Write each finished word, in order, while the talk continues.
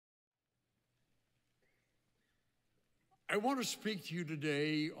I want to speak to you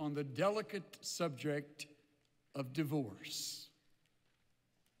today on the delicate subject of divorce.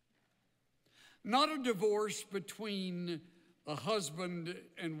 Not a divorce between a husband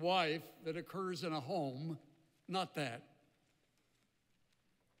and wife that occurs in a home, not that.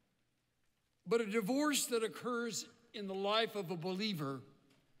 But a divorce that occurs in the life of a believer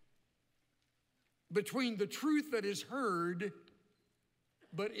between the truth that is heard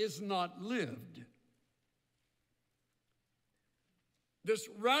but is not lived. This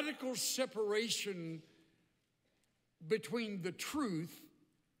radical separation between the truth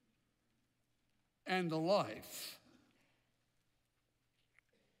and the life.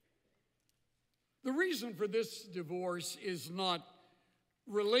 The reason for this divorce is not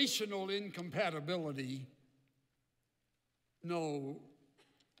relational incompatibility. No,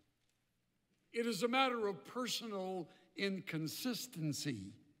 it is a matter of personal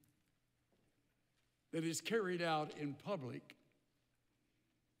inconsistency that is carried out in public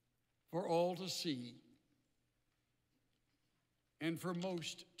for all to see and for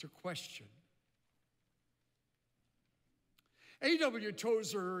most to question. A.W.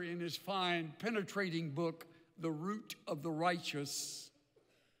 Tozer, in his fine, penetrating book, The Root of the Righteous,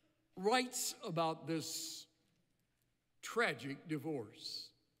 writes about this tragic divorce.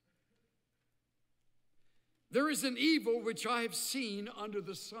 There is an evil which I have seen under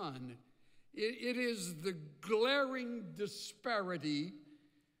the sun. It is the glaring disparity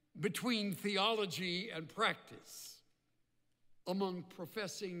between theology and practice among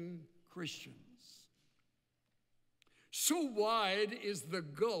professing Christians. So wide is the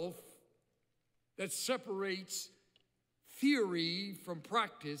gulf that separates theory from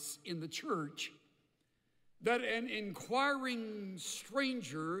practice in the church that an inquiring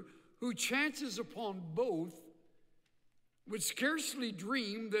stranger who chances upon both would scarcely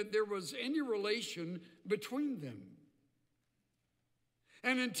dream that there was any relation between them.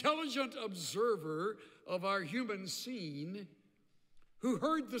 An intelligent observer of our human scene who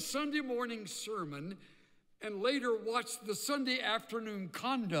heard the Sunday morning sermon and later watched the Sunday afternoon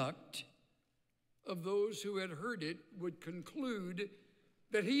conduct of those who had heard it would conclude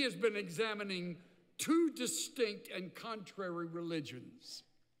that he has been examining two distinct and contrary religions.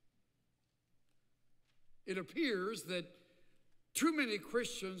 It appears that too many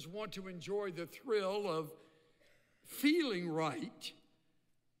Christians want to enjoy the thrill of feeling right,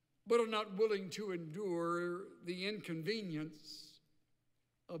 but are not willing to endure the inconvenience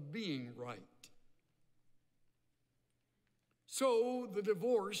of being right. So the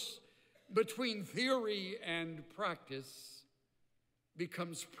divorce between theory and practice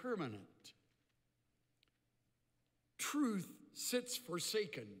becomes permanent. Truth sits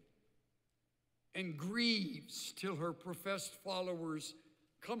forsaken and grieves till her professed followers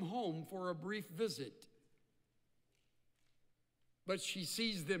come home for a brief visit. But she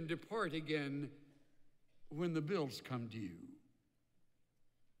sees them depart again when the bills come due.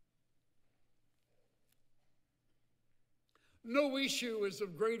 No issue is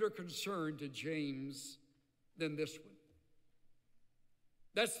of greater concern to James than this one.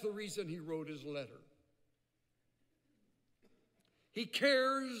 That's the reason he wrote his letter. He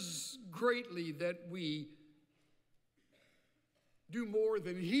cares greatly that we do more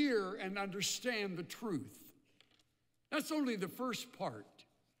than hear and understand the truth. That's only the first part.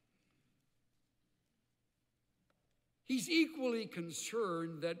 He's equally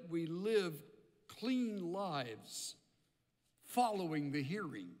concerned that we live clean lives following the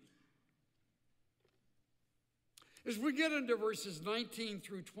hearing. As we get into verses 19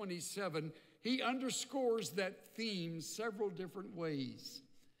 through 27, he underscores that theme several different ways.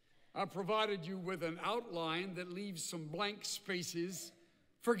 I provided you with an outline that leaves some blank spaces.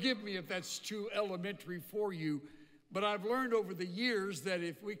 Forgive me if that's too elementary for you, but I've learned over the years that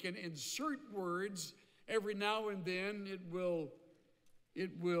if we can insert words every now and then,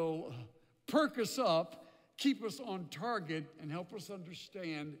 it will perk us up, keep us on target, and help us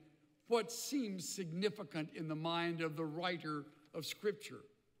understand what seems significant in the mind of the writer of Scripture.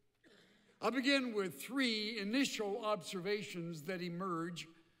 I'll begin with three initial observations that emerge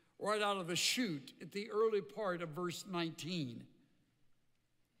right out of the chute at the early part of verse 19.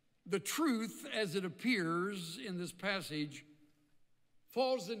 The truth, as it appears in this passage,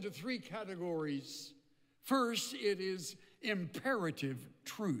 falls into three categories. First, it is imperative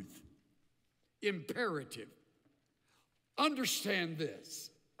truth. Imperative. Understand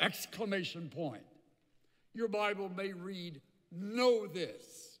this! Exclamation point. Your Bible may read, know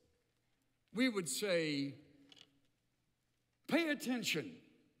this. We would say, pay attention.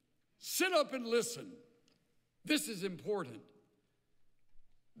 Sit up and listen. This is important.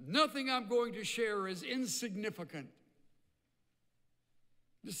 Nothing I'm going to share is insignificant.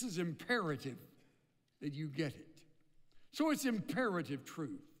 This is imperative that you get it. So it's imperative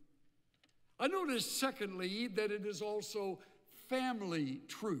truth. I notice, secondly, that it is also family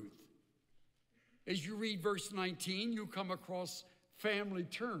truth. As you read verse 19, you come across family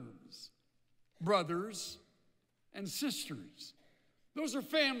terms, brothers and sisters. Those are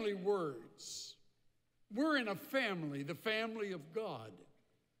family words. We're in a family, the family of God.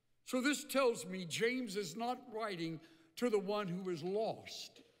 So this tells me James is not writing to the one who is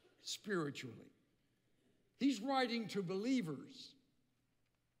lost spiritually. He's writing to believers,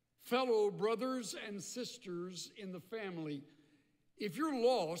 fellow brothers and sisters in the family. If you're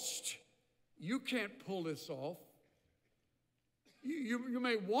lost, you can't pull this off. You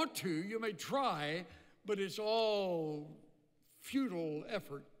may want to, you may try, but it's all futile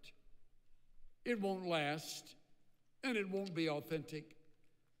effort. It won't last, and it won't be authentic.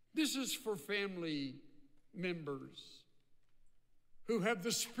 This is for family members who have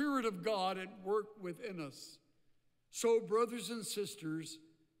the Spirit of God at work within us. So, brothers and sisters,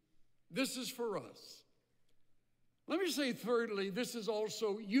 this is for us. Let me say thirdly, this is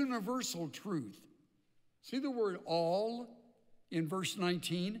also universal truth. See the word all in verse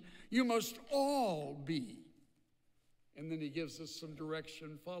 19? You must all be. And then he gives us some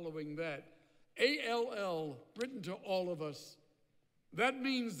direction following that. A-L-L, written to all of us. That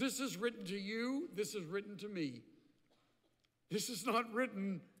means this is written to you, this is written to me. This is not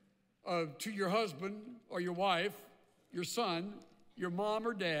written to your husband or your wife, your son, your mom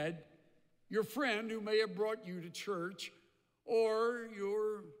or dad, your friend who may have brought you to church, or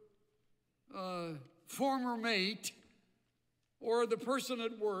your former mate, or the person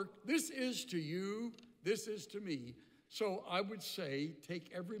at work. This is to you, this is to me. So I would say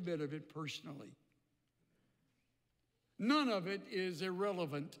take every bit of it personally. None of it is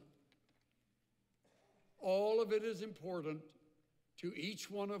irrelevant. All of it is important to each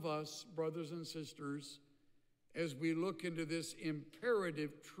one of us, brothers and sisters, as we look into this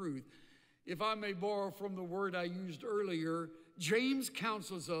imperative truth. If I may borrow from the word I used earlier, James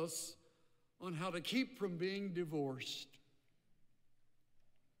counsels us on how to keep from being divorced,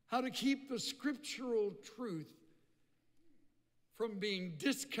 how to keep the scriptural truth from being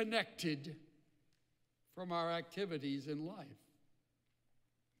disconnected from our activities in life.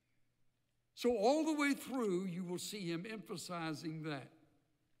 So all the way through, you will see him emphasizing that.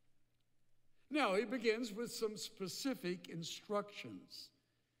 Now, he begins with some specific instructions.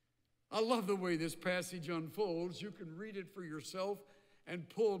 I love the way this passage unfolds. You can read it for yourself and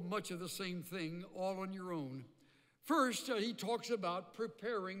pull much of the same thing all on your own. First, he talks about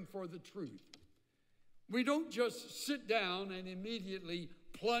preparing for the truth. We don't just sit down and immediately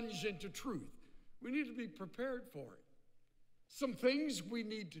plunge into truth. We need to be prepared for it. Some things we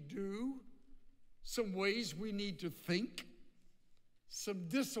need to do, some ways we need to think, some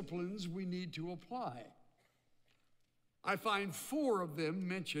disciplines we need to apply. I find 4 of them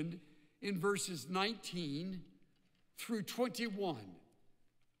mentioned in verses 19 through 21.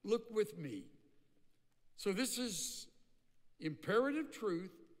 Look with me. So this is imperative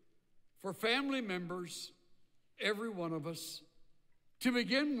truth for family members, every one of us. To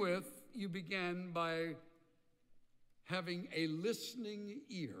begin with, you began by having a listening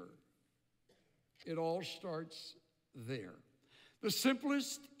ear. It all starts there. The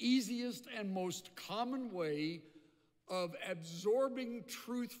simplest, easiest, and most common way of absorbing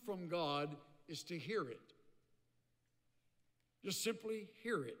truth from God is to hear it. Just simply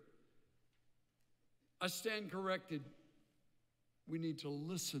hear it. I stand corrected. We need to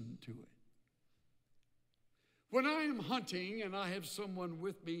listen to it. When I am hunting and I have someone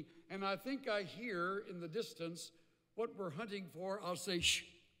with me and I think I hear in the distance what we're hunting for, I'll say, shh,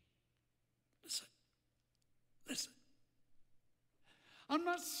 listen, listen. I'm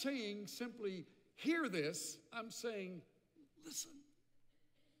not saying simply hear this. I'm saying listen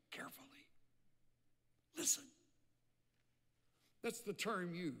carefully. Listen. That's the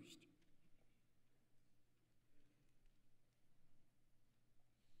term used.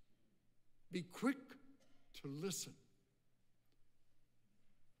 Be quick to listen.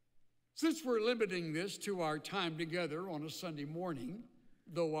 Since we're limiting this to our time together on a Sunday morning,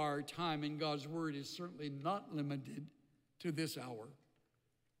 though our time in God's Word is certainly not limited to this hour,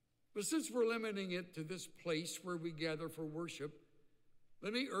 but since we're limiting it to this place where we gather for worship,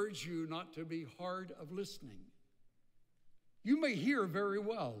 let me urge you not to be hard of listening. You may hear very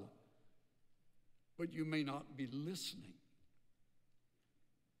well, but you may not be listening.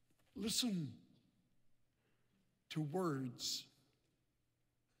 Listen to words,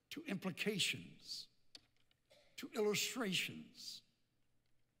 to implications, to illustrations.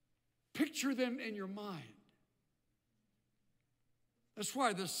 Picture them in your mind. That's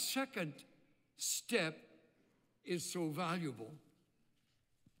why the second step is so valuable.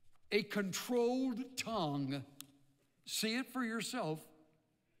 A controlled tongue. See it for yourself.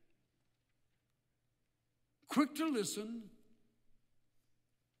 Quick to listen,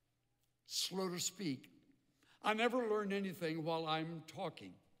 slow to speak. I never learn anything while I'm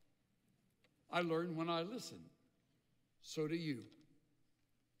talking. I learn when I listen. So do you.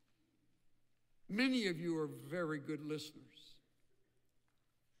 Many of you are very good listeners.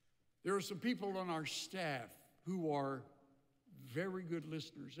 There are some people on our staff who are very good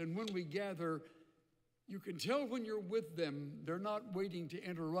listeners. And when we gather, you can tell when you're with them, they're not waiting to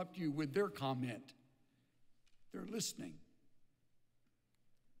interrupt you with their comment. They're listening.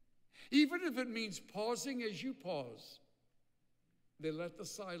 Even if it means pausing as you pause, they let the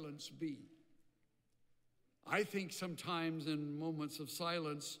silence be. I think sometimes in moments of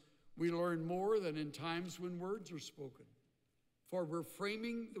silence, we learn more than in times when words are spoken, for we're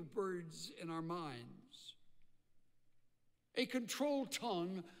framing the words in our minds. A controlled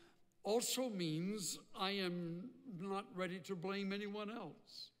tongue also means I am not ready to blame anyone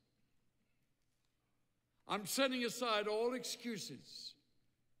else. I'm setting aside all excuses.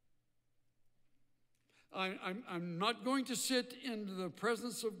 I'm not going to sit in the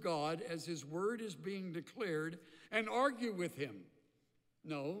presence of God as His word is being declared and argue with Him.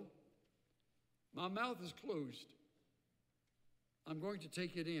 No, my mouth is closed. I'm going to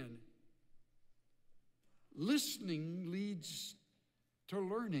take it in. Listening leads to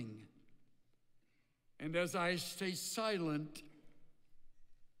learning. And as I stay silent,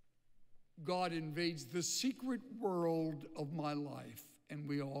 God invades the secret world of my life, and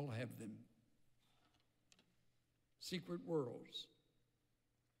we all have them. Secret worlds.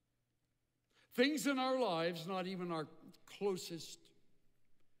 Things in our lives, not even our closest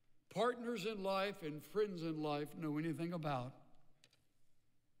partners in life and friends in life know anything about.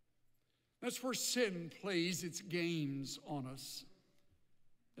 That's where sin plays its games on us.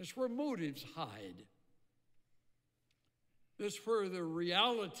 That's where motives hide. That's where the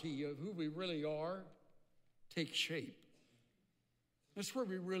reality of who we really are takes shape. That's where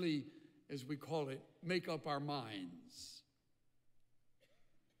we really, as we call it, make up our minds.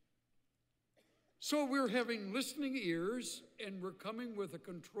 So we're having listening ears, and we're coming with a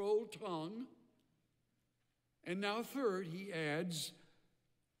controlled tongue. And now third, he adds,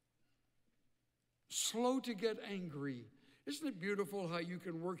 slow to get angry. Isn't it beautiful how you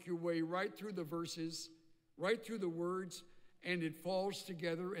can work your way right through the verses, right through the words, and it falls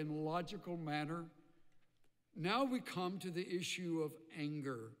together in a logical manner? Now we come to the issue of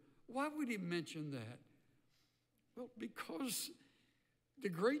anger. Why would he mention that? Well, because the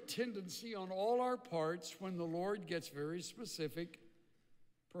great tendency on all our parts when the Lord gets very specific,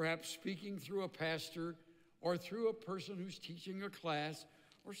 perhaps speaking through a pastor or through a person who's teaching a class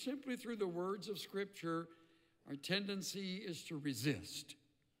or simply through the words of Scripture, our tendency is to resist.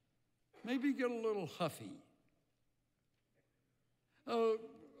 Maybe get a little huffy, a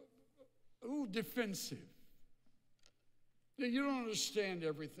little defensive. You don't understand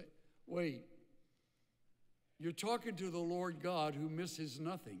everything. Wait. You're talking to the Lord God who misses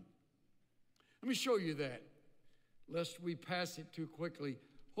nothing. Let me show you that, lest we pass it too quickly.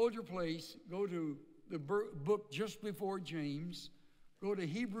 Hold your place. Go to the book just before James. Go to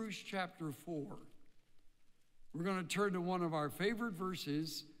Hebrews chapter 4. We're going to turn to one of our favorite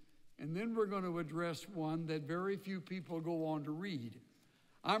verses, and then we're going to address one that very few people go on to read.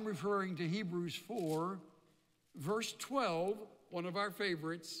 I'm referring to Hebrews 4, verse 12, one of our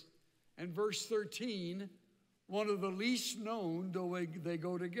favorites, and verse 13, one of the least known, though they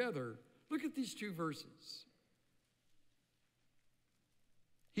go together. Look at these two verses.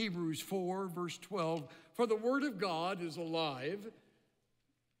 Hebrews 4, verse 12, for the word of God is alive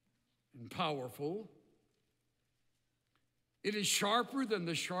and powerful. It is sharper than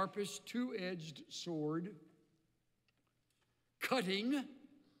the sharpest two-edged sword, cutting,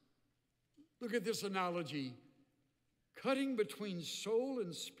 look at this analogy, cutting between soul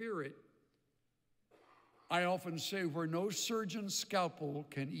and spirit. I often say where no surgeon's scalpel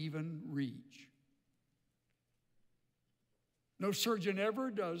can even reach. No surgeon ever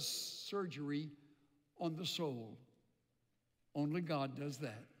does surgery on the soul. Only God does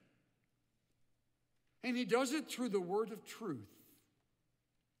that. And he does it through the word of truth.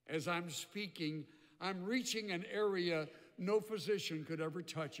 As I'm speaking, I'm reaching an area no physician could ever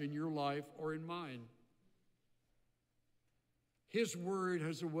touch in your life or in mine. His word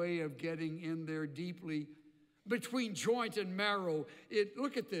has a way of getting in there deeply between joint and marrow.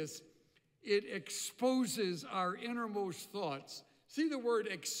 Look at this. It exposes our innermost thoughts. See the word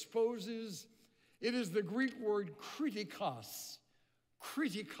exposes? It is the Greek word kritikos.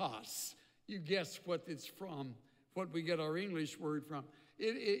 kritikos. You guess what it's from, what we get our English word from.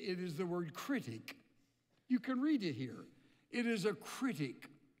 It is the word critic. You can read it here. It is a critic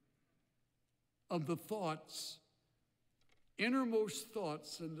of the thoughts, innermost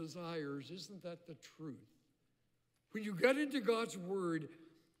thoughts and desires. Isn't that the truth? When you get into God's word,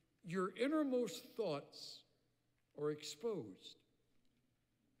 your innermost thoughts are exposed.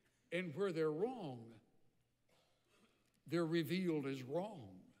 And where they're wrong, they're revealed as wrong.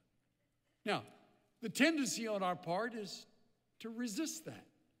 Now, the tendency on our part is to resist that,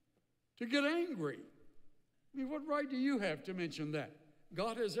 to get angry. I mean, what right do you have to mention that?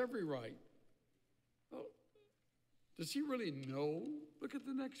 God has every right. Well, does he really know? Look at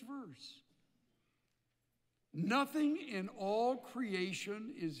the next verse. Nothing in all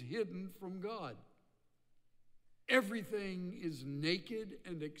creation is hidden from God. Everything is naked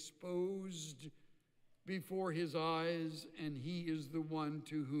and exposed before his eyes, and he is the one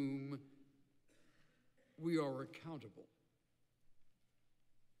to whom we are accountable.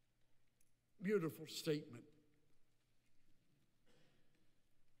 Beautiful statement.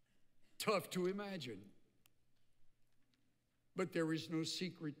 Tough to imagine. But there is no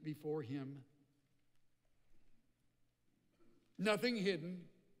secret before him. Nothing hidden.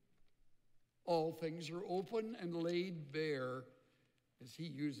 All things are open and laid bare, as he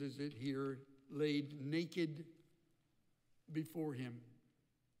uses it here, laid naked before him.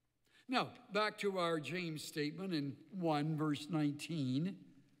 Now, back to our James statement in 1 verse 19,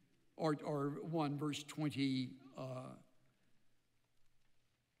 or 1 verse 20.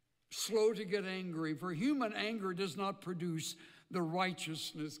 Slow to get angry, for human anger does not produce the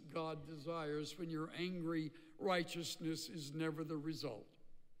righteousness God desires. When you're angry, righteousness is never the result.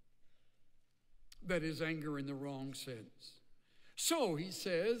 That is anger in the wrong sense. So he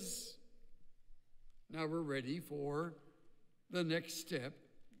says, now we're ready for the next step.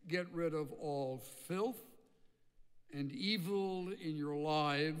 Get rid of all filth and evil in your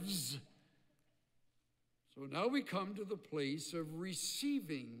lives. So now we come to the place of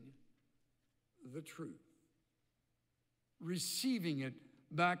receiving the truth. Receiving it.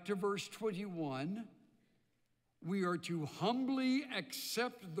 Back to verse 21. We are to humbly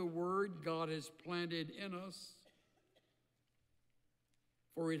accept the word God has planted in us,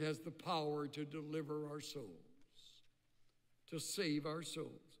 for it has the power to deliver our souls, to save our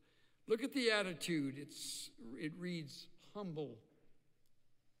souls. Look at the attitude. It reads humble.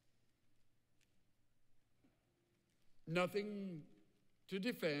 Nothing to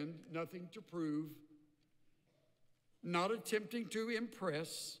defend, nothing to prove, not attempting to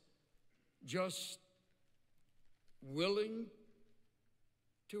impress, just willing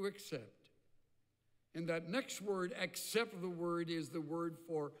to accept. And that next word, accept the word, is the word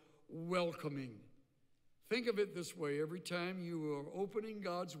for welcoming. Think of it this way. Every time you are opening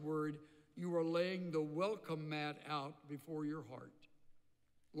God's word, you are laying the welcome mat out before your heart.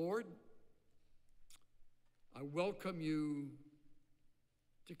 Lord, I welcome you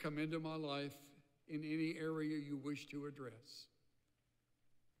to come into my life in any area you wish to address.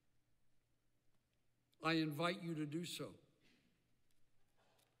 I invite you to do so.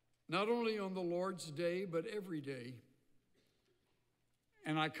 Not only on the Lord's day, but every day.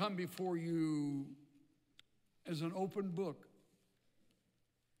 And I come before you as an open book.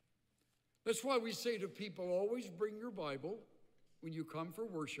 That's why we say to people, always bring your Bible when you come for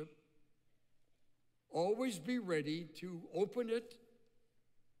worship. Always be ready to open it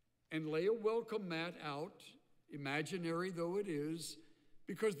and lay a welcome mat out, imaginary though it is,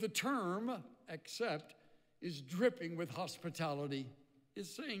 because the term accept is dripping with hospitality.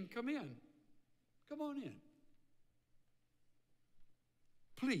 It's saying, come in. Come on in.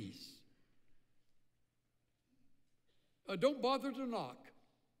 Please. Don't bother to knock.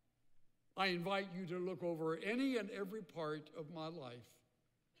 I invite you to look over any and every part of my life.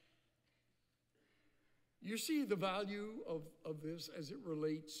 You see the value of this as it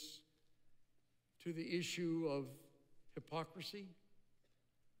relates to the issue of hypocrisy?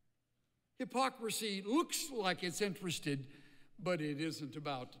 Hypocrisy looks like it's interested, but it isn't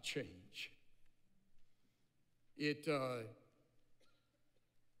about to change. It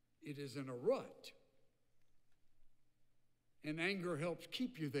is in a rut. And anger helps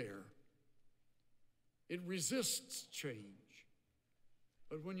keep you there. It resists change.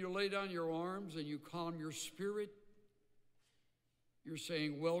 But when you lay down your arms and you calm your spirit, you're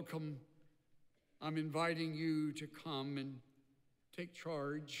saying, welcome. I'm inviting you to come and take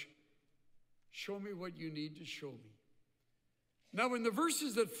charge. Show me what you need to show me. Now, in the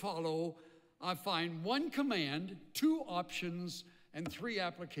verses that follow, I find one command, two options, and three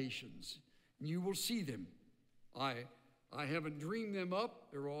applications. And you will see them. I haven't dreamed them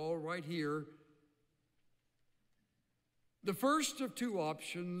up. They're all right here. The first of two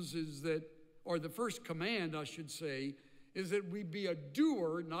options is that, or the first command, I should say, is that we be a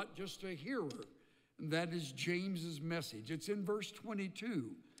doer, not just a hearer. And that is James's message. It's in verse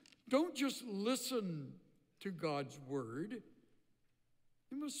 22. Don't just listen to God's word.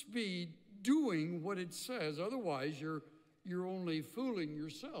 You must be doing what it says. Otherwise, you're only fooling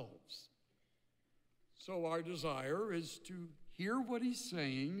yourselves. So our desire is to hear what he's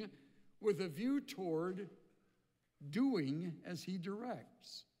saying with a view toward doing as he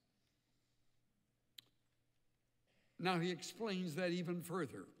directs. Now he explains that even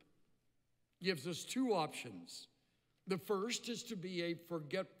further. Gives us two options. The first is to be a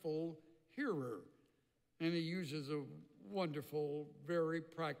forgetful hearer. And he uses a wonderful, very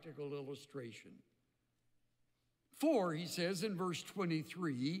practical illustration. For, he says in verse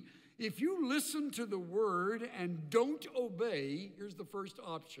 23, if you listen to the word and don't obey, here's the first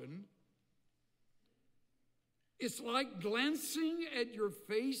option. It's like glancing at your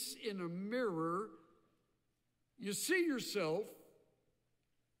face in a mirror. You see yourself,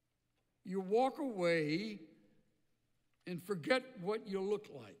 you walk away and forget what you look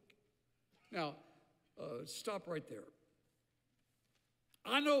like. Now, stop right there.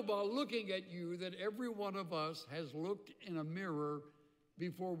 I know by looking at you that every one of us has looked in a mirror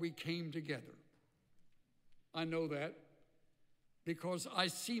before we came together. I know that because I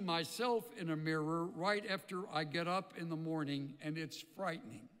see myself in a mirror right after I get up in the morning, and it's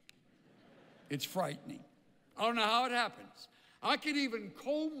frightening. It's frightening. I don't know how it happens. I can even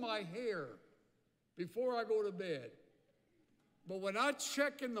comb my hair before I go to bed. But when I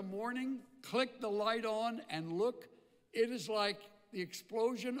check in the morning, click the light on, and look, it is like the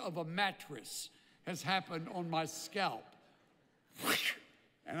explosion of a mattress has happened on my scalp.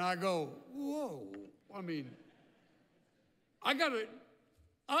 And I go, whoa. I mean, I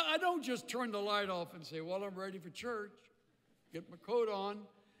don't just turn the light off and say, well, I'm ready for church. Get my coat on,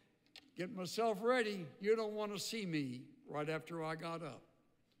 get myself ready. You don't want to see me right after I got up.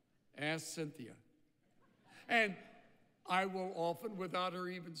 Ask Cynthia. And I will often, without her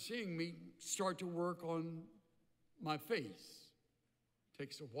even seeing me, start to work on my face.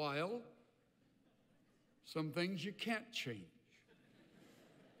 Takes a while. Some things you can't change.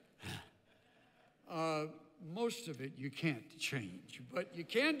 Most of it you can't change, but you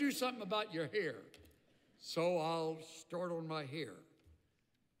can do something about your hair. So I'll start on my hair.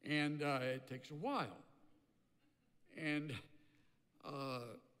 And it takes a while. And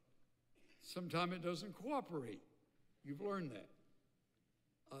sometimes it doesn't cooperate. You've learned that.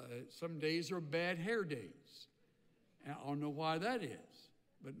 Some days are bad hair days. And I don't know why that is,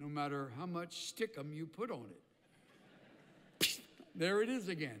 but no matter how much stickum you put on it, there it is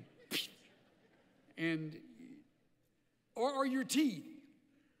again. And, or your teeth.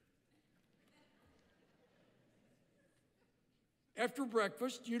 After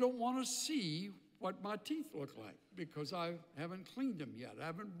breakfast, you don't want to see what my teeth look like because I haven't cleaned them yet. I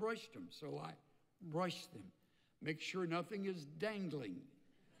haven't brushed them, so I brush them. Make sure nothing is dangling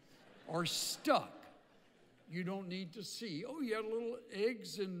or stuck. You don't need to see, oh, you had little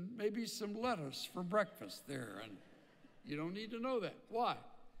eggs and maybe some lettuce for breakfast there, and you don't need to know that. Why?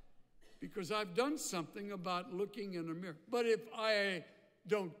 Because I've done something about looking in a mirror. But if I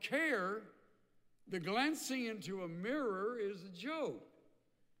don't care, the glancing into a mirror is a joke.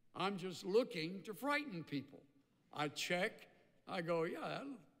 I'm just looking to frighten people. I check, I go, yeah,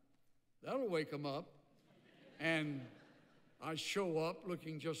 that'll wake them up. And I show up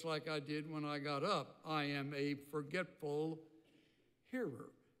looking just like I did when I got up. I am a forgetful hearer.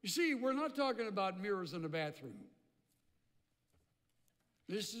 You see, we're not talking about mirrors in a bathroom.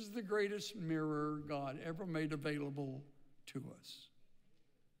 This is the greatest mirror God ever made available to us.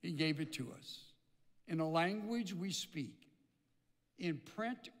 He gave it to us in a language we speak, in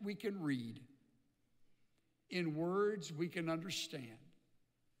print we can read, in words we can understand.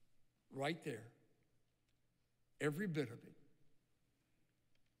 Right there. Every bit of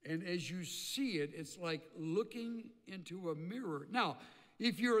it. And as you see it, it's like looking into a mirror. Now,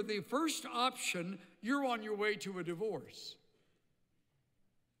 if you're the first option, you're on your way to a divorce.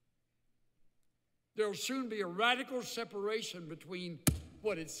 There'll soon be a radical separation between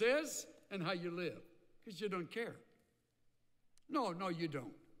what it says and how you live, because you don't care. No, you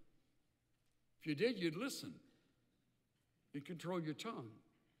don't. If you did, you'd listen. You'd control your tongue.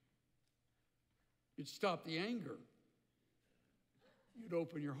 You'd stop the anger. You'd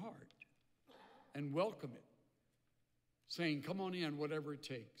open your heart and welcome it, saying, come on in, whatever it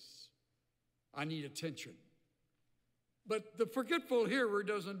takes. I need attention. But the forgetful hearer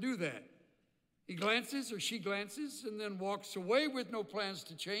doesn't do that. He glances or she glances and then walks away with no plans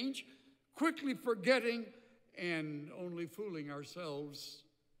to change, quickly forgetting and only fooling ourselves.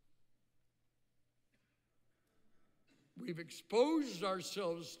 We've exposed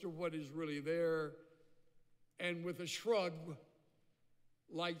ourselves to what is really there, and with a shrug,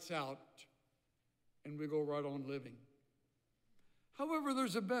 lights out, and we go right on living. However,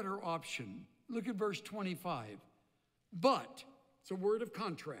 there's a better option. Look at verse 25. But, it's a word of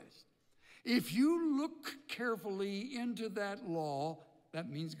contrast. If you look carefully into that law, that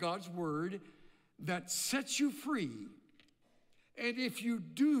means God's word, that sets you free, and if you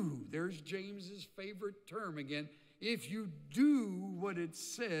do, there's James's favorite term again, if you do what it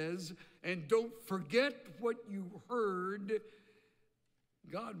says and don't forget what you heard,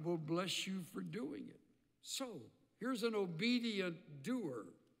 God will bless you for doing it. So, here's an obedient doer,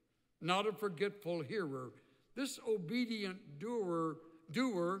 not a forgetful hearer. This obedient doer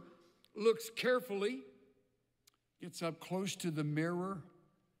looks carefully, gets up close to the mirror,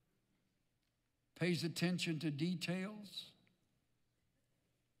 pays attention to details.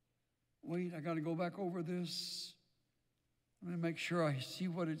 Wait, I got to go back over this. Let me make sure I see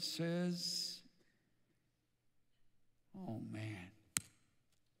what it says. Oh, man.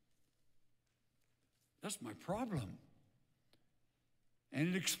 That's my problem. And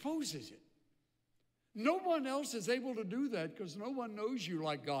it exposes it. No one else is able to do that because no one knows you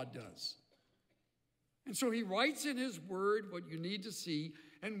like God does. And so he writes in his word what you need to see.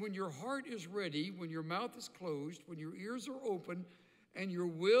 And when your heart is ready, when your mouth is closed, when your ears are open, and your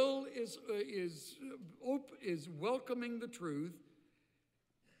will is welcoming the truth,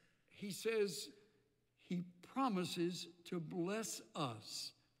 he says he promises to bless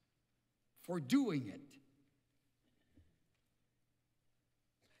us for doing it.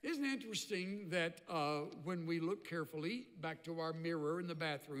 Isn't it interesting that when we look carefully back to our mirror in the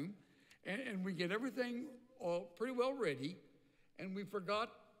bathroom, and we get everything all pretty well ready, and we forgot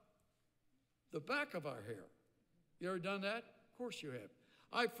the back of our hair. You ever done that? Of course you have.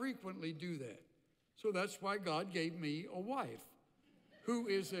 I frequently do that. So that's why God gave me a wife who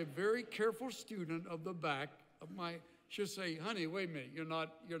is a very careful student of the back of my, she'll say, honey, wait a minute, you're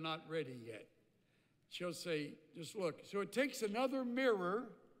not ready yet. She'll say, just look. So it takes another mirror,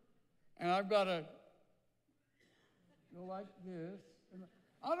 and I've got to go like this. And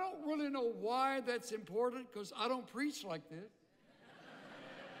I don't really know why that's important because I don't preach like this.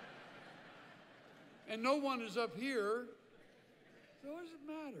 And no one is up here. So what does it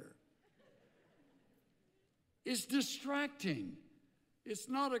matter? It's distracting. It's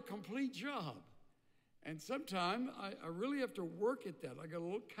not a complete job. And sometimes I really have to work at that. I got a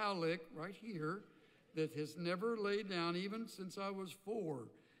little cowlick right here that has never laid down even since I was 4.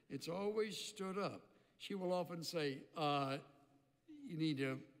 It's always stood up. She will often say, you need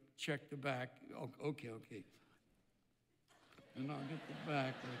to check the back. Oh, okay. And I'll get the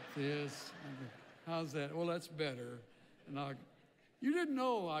back like this. How's that? Well, that's better. And you didn't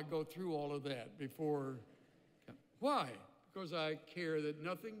know I go through all of that before. Why? Because I care that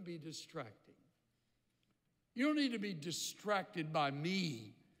nothing be distracting. You don't need to be distracted by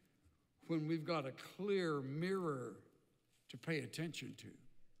me when we've got a clear mirror to pay attention to.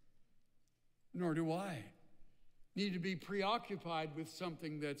 Nor do I need to be preoccupied with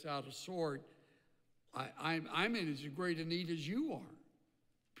something that's out of sort. I'm in as great a need as you are.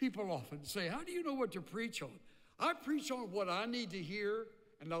 People often say, how do you know what to preach on? I preach on what I need to hear,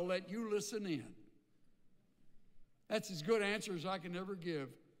 and I'll let you listen in. That's as good answer as I can ever give.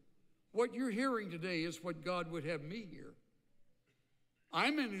 What you're hearing today is what God would have me hear.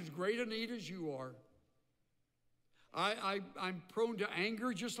 I'm in as great a need as you are. I'm prone to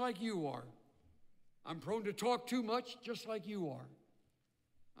anger just like you are. I'm prone to talk too much just like you are.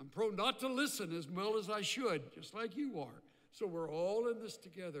 I'm prone not to listen as well as I should, just like you are. So we're all in this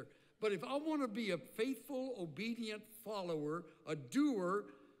together. But if I want to be a faithful, obedient follower, a doer,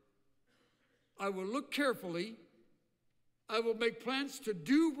 I will look carefully. I will make plans to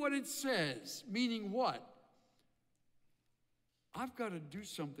do what it says, meaning what? I've got to do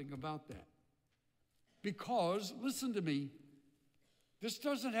something about that. Because, listen to me, this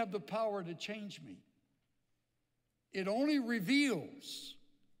doesn't have the power to change me. It only reveals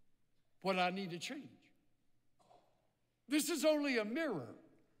what I need to change. This is only a mirror.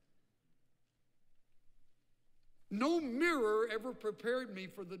 No mirror ever prepared me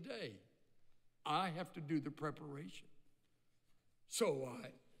for the day. I have to do the preparation. So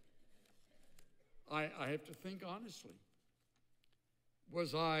I have to think honestly.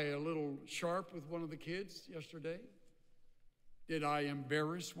 Was I a little sharp with one of the kids yesterday? Did I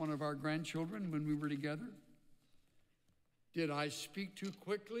embarrass one of our grandchildren when we were together? Did I speak too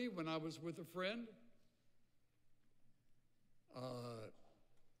quickly when I was with a friend?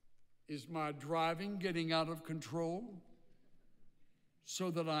 Is my driving getting out of control so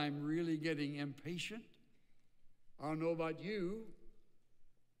that I'm really getting impatient? I don't know about you,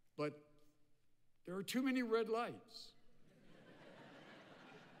 but there are too many red lights.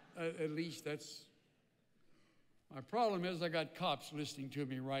 At least that's, my problem is I got cops listening to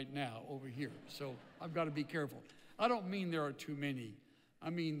me right now over here, so I've got to be careful. I don't mean there are too many. I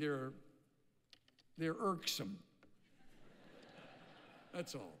mean they're irksome.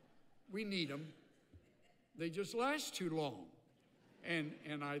 That's all. We need them. They just last too long.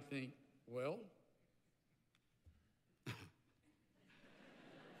 And I think, well,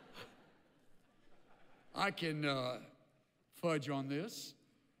 I can fudge on this.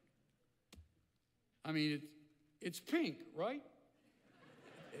 I mean, it's pink, right?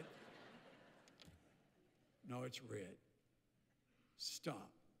 No, it's red. Stop.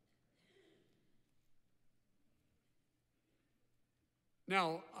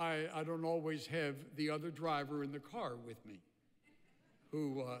 Now, I don't always have the other driver in the car with me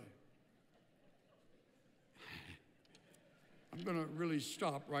who, I'm going to really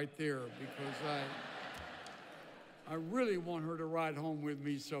stop right there because I really want her to ride home with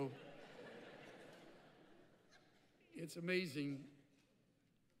me, so it's amazing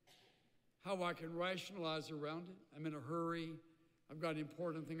how I can rationalize around it. I'm in a hurry. I've got an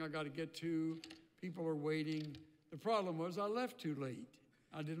important thing I got to get to. People are waiting. The problem was I left too late.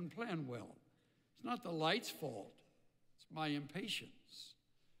 I didn't plan well. It's not the light's fault. It's my impatience.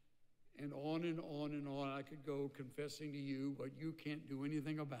 And on and on and on I could go confessing to you what you can't do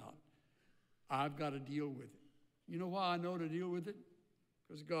anything about. I've got to deal with it. You know why I know to deal with it?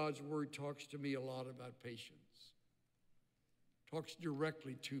 Because God's word talks to me a lot about patience. Talks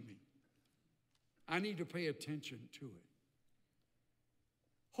directly to me. I need to pay attention to it.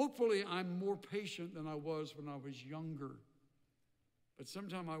 Hopefully, I'm more patient than I was when I was younger. But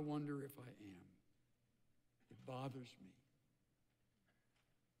sometimes I wonder if I am. It bothers me.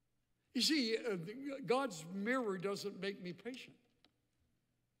 You see, God's mirror doesn't make me patient.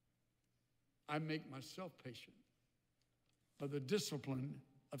 I make myself patient by the discipline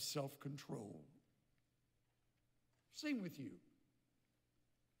of self-control. Same with you.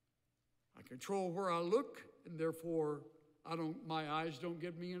 I control where I look, and therefore my eyes don't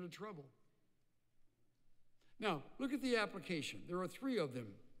get me into trouble. Now, look at the application. There are 3 of them.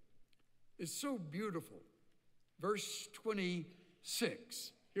 It's so beautiful. Verse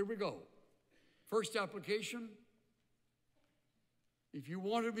 26. Here we go. First application. If you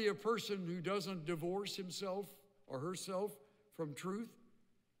want to be a person who doesn't divorce himself or herself from truth,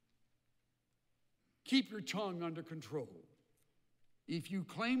 keep your tongue under control. If you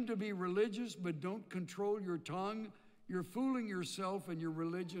claim to be religious but don't control your tongue, you're fooling yourself and your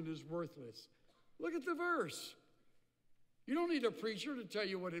religion is worthless. Look at the verse. You don't need a preacher to tell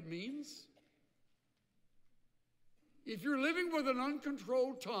you what it means. If you're living with an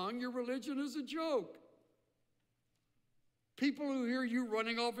uncontrolled tongue, your religion is a joke. People who hear you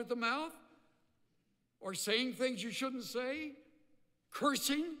running off at the mouth or saying things you shouldn't say,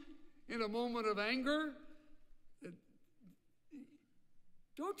 cursing in a moment of anger,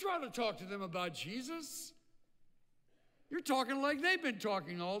 don't try to talk to them about Jesus. You're talking like they've been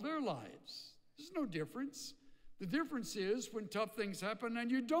talking all their lives. There's no difference. The difference is when tough things happen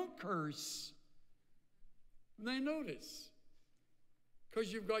and you don't curse. And they notice.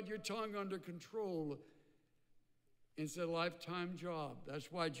 Because you've got your tongue under control. It's a lifetime job.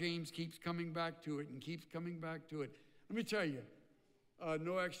 That's why James keeps coming back to it and keeps coming back to it. Let me tell you,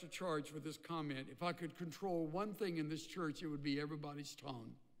 no extra charge for this comment. If I could control one thing in this church, it would be everybody's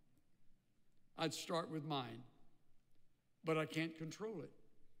tongue. I'd start with mine. But I can't control it.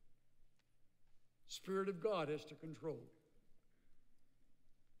 Spirit of God has to control.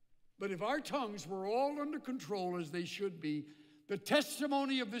 But if our tongues were all under control as they should be, the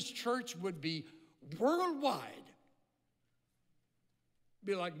testimony of this church would be worldwide.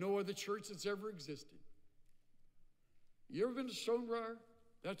 Be like no other church that's ever existed. You ever been to Stonebriar?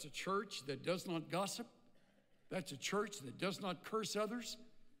 That's a church that does not gossip. That's a church that does not curse others.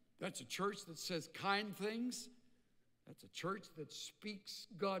 That's a church that says kind things. That's a church that speaks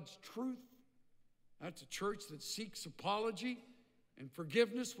God's truth. That's a church that seeks apology and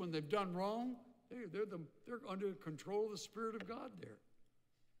forgiveness when they've done wrong. They're under control of the Spirit of God there.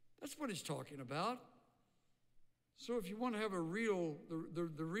 That's what he's talking about. So if you want to have the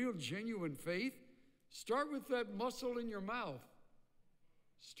real genuine faith, start with that muscle in your mouth.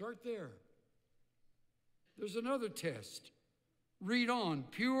 Start there. There's another test. Read on.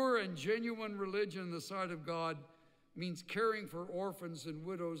 Pure and genuine religion in the sight of God means caring for orphans and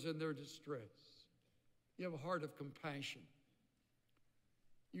widows in their distress. You have a heart of compassion.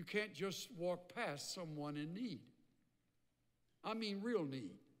 You can't just walk past someone in need. I mean real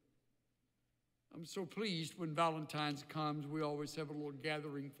need. I'm so pleased when Valentine's comes, we always have a little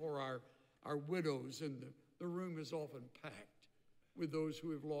gathering for our widows, and the room is often packed with those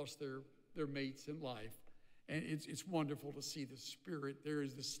who have lost their mates in life. And it's wonderful to see the spirit there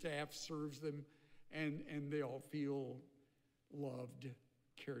as the staff serves them, and they all feel loved,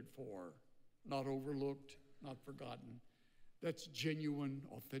 cared for, not overlooked, not forgotten. That's genuine,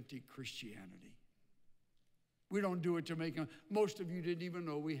 authentic Christianity. We don't do it to make most of you didn't even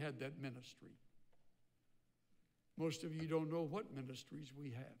know we had that ministry. Most of you don't know what ministries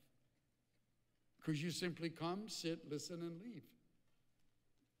we have, because you simply come, sit, listen, and leave.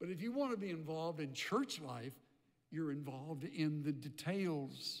 But if you want to be involved in church life, you're involved in the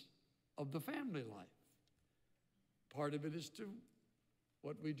details of the family life. Part of it is to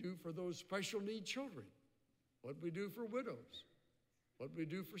what we do for those special need children, what we do for widows, what we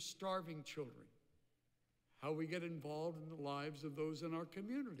do for starving children, how we get involved in the lives of those in our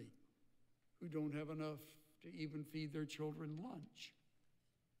community who don't have enough to even feed their children lunch.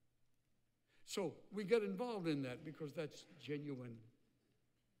 So we get involved in that because that's genuine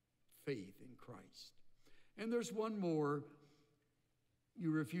faith in Christ. And there's one more.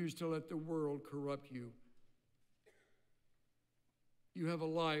 You refuse to let the world corrupt you. You have a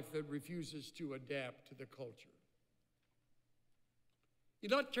life that refuses to adapt to the culture. You're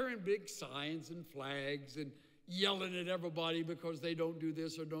not carrying big signs and flags and yelling at everybody because they don't do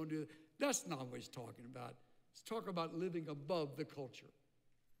this or don't do that. That's not what he's talking about. He's talking about living above the culture,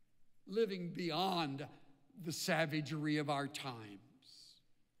 living beyond the savagery of our times.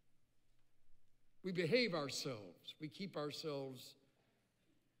 We behave ourselves. We keep ourselves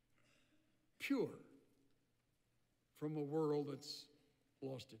pure from a world that's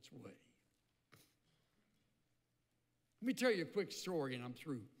lost its way. Let me tell you a quick story and I'm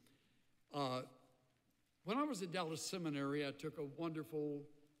through. When I was at Dallas Seminary, I took a wonderful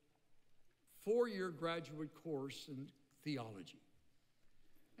 4-year graduate course in theology.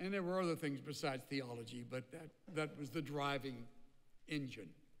 And there were other things besides theology, but that was the driving engine.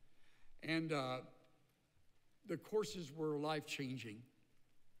 And the courses were life-changing,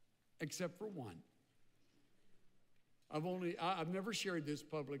 except for one. I've never shared this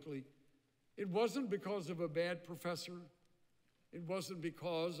publicly. It wasn't because of a bad professor. It wasn't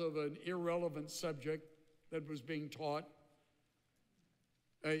because of an irrelevant subject that was being taught.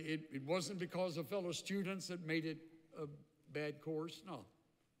 It wasn't because of fellow students that made it a bad course. No.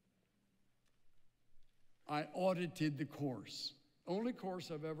 I audited the course. Only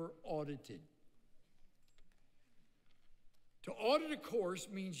course I've ever audited. To audit a course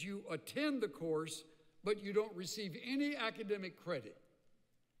means you attend the course, but you don't receive any academic credit.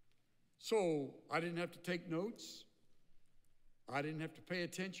 So I didn't have to take notes. I didn't have to pay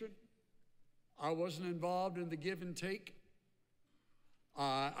attention. I wasn't involved in the give and take.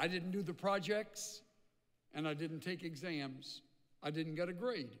 I didn't do the projects, and I didn't take exams. I didn't get a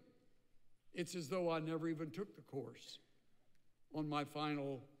grade. It's as though I never even took the course. On my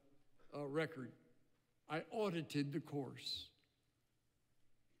final record, I audited the course.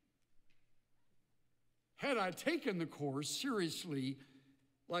 Had I taken the course seriously,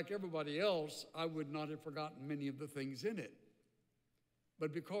 like everybody else, I would not have forgotten many of the things in it.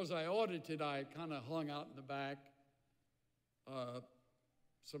 But because I audited, I kind of hung out in the back.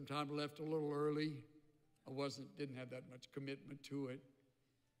 Sometimes left a little early. I didn't have that much commitment to it,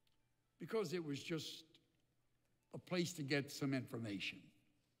 because it was just a place to get some information,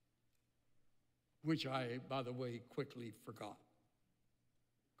 which I, by the way, quickly forgot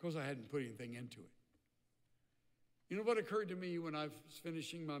because I hadn't put anything into it. You know what occurred to me when I was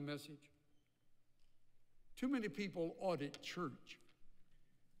finishing my message? Too many people audit church.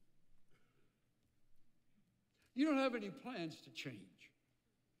 You don't have any plans to change,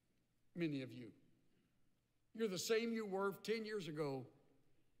 many of you. You're the same you were 10 years ago.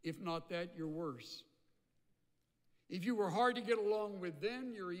 If not that, you're worse. If you were hard to get along with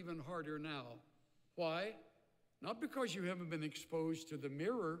then, you're even harder now. Why? Not because you haven't been exposed to the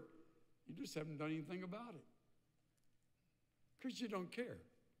mirror. You just haven't done anything about it. Because you don't care.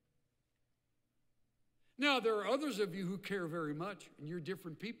 Now, there are others of you who care very much, and you're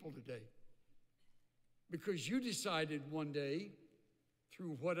different people today. Because you decided one day,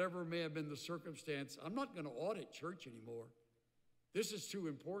 through whatever may have been the circumstance, I'm not going to audit church anymore. This is too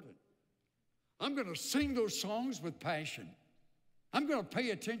important. I'm going to sing those songs with passion. I'm going to pay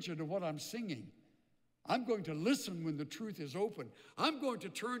attention to what I'm singing. I'm going to listen when the truth is open. I'm going to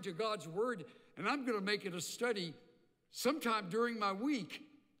turn to God's word, and I'm going to make it a study sometime during my week,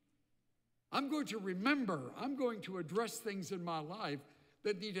 I'm going to remember, I'm going to address things in my life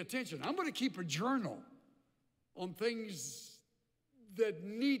that need attention. I'm going to keep a journal on things that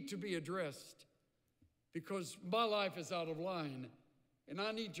need to be addressed because my life is out of line and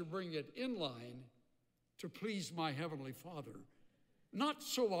I need to bring it in line to please my Heavenly Father. Not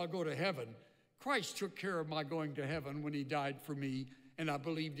so I'll go to heaven. Christ took care of my going to heaven when he died for me and I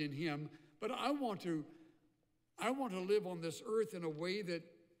believed in him. But I want to live on this earth in a way that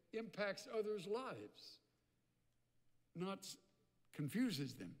impacts others' lives, not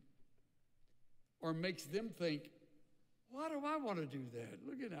confuses them or makes them think, why do I want to do that?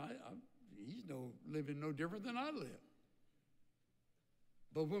 Look at he's living no different than I live.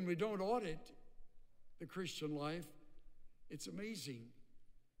 But when we don't audit the Christian life, it's amazing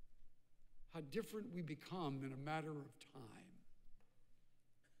how different we become in a matter of time.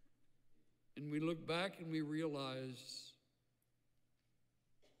 And we look back and we realize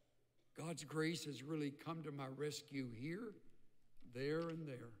God's grace has really come to my rescue here, there, and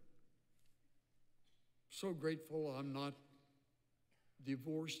there. So grateful I'm not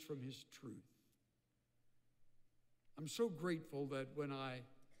divorced from his truth. I'm so grateful that when I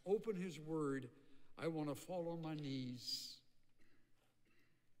open his word, I want to fall on my knees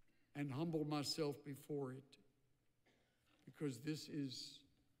and humble myself before it, because this is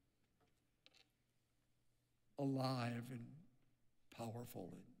alive and powerful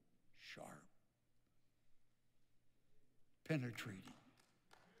and sharp, penetrating,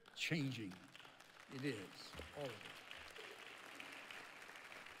 changing. It is, all of it.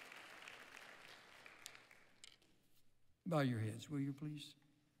 Bow your heads, will you please?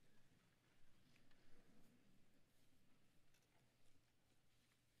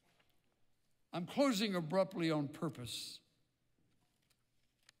 I'm closing abruptly on purpose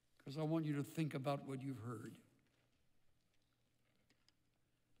because I want you to think about what you've heard.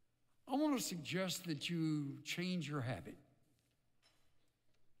 I want to suggest that you change your habit.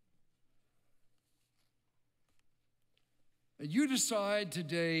 That you decide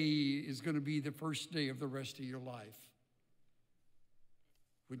today is going to be the first day of the rest of your life,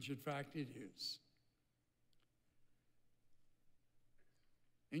 which in fact it is.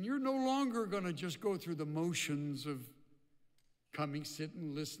 And you're no longer going to just go through the motions of coming,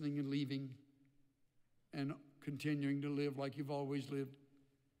 sitting, listening, and leaving, and continuing to live like you've always lived.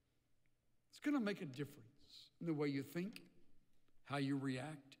 It's going to make a difference in the way you think, how you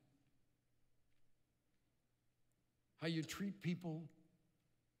react, how you treat people,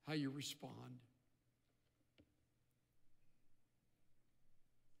 how you respond.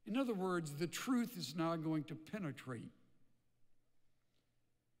 In other words, the truth is now going to penetrate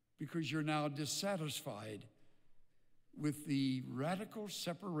because you're now dissatisfied with the radical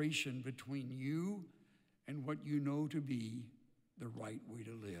separation between you and what you know to be the right way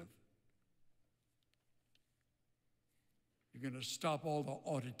to live. You're going to stop all the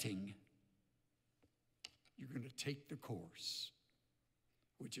auditing. You're going to take the course,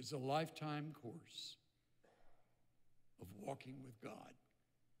 which is a lifetime course of walking with God.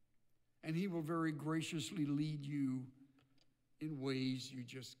 And he will very graciously lead you in ways you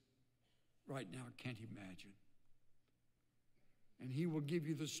just right now can't imagine. And he will give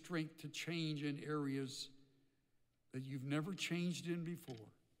you the strength to change in areas that you've never changed in before.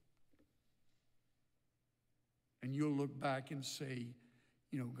 And you'll look back and say,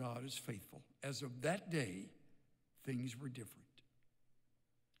 you know, God is faithful. As of that day, things were different.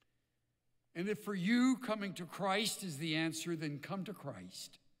 And if for you coming to Christ is the answer, then come to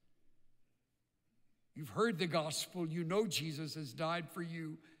Christ. You've heard the gospel. You know Jesus has died for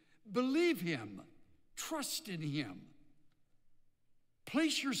you. Believe him. Trust in him.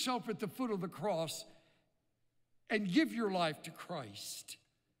 Place yourself at the foot of the cross and give your life to Christ.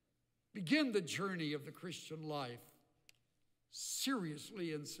 Begin the journey of the Christian life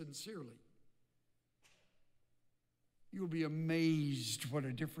seriously and sincerely. You'll be amazed what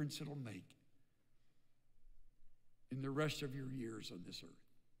a difference it'll make in the rest of your years on this earth.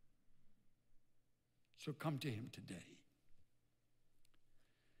 So come to him today.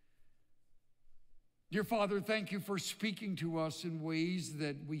 Dear Father, thank you for speaking to us in ways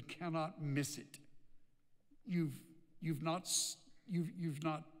that we cannot miss it. You've not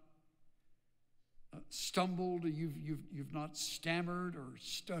stumbled, you've not stammered or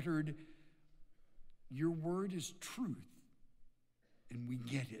stuttered. Your word is truth, and we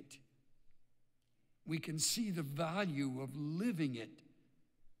get it. We can see the value of living it.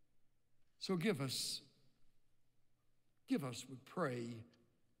 So give us, we pray,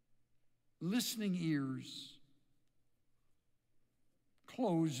 listening ears,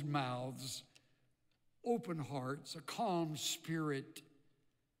 closed mouths, open hearts, a calm spirit,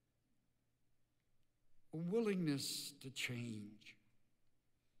 a willingness to change.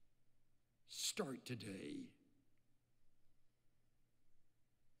 Start today.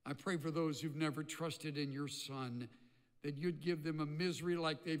 I pray for those who've never trusted in your Son, that you'd give them a misery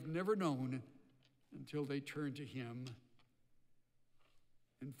like they've never known until they turn to him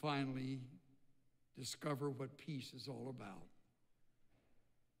and finally discover what peace is all about.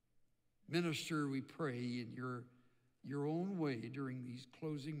 Minister, we pray, in your own way during these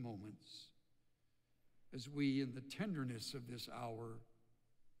closing moments, as we, in the tenderness of this hour,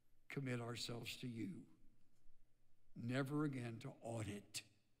 commit ourselves to you, never again to audit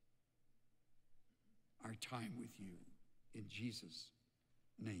our time with you. In Jesus'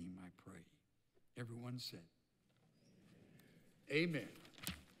 name I pray. Everyone said, amen.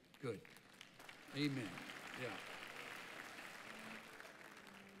 Good. Amen. Yeah.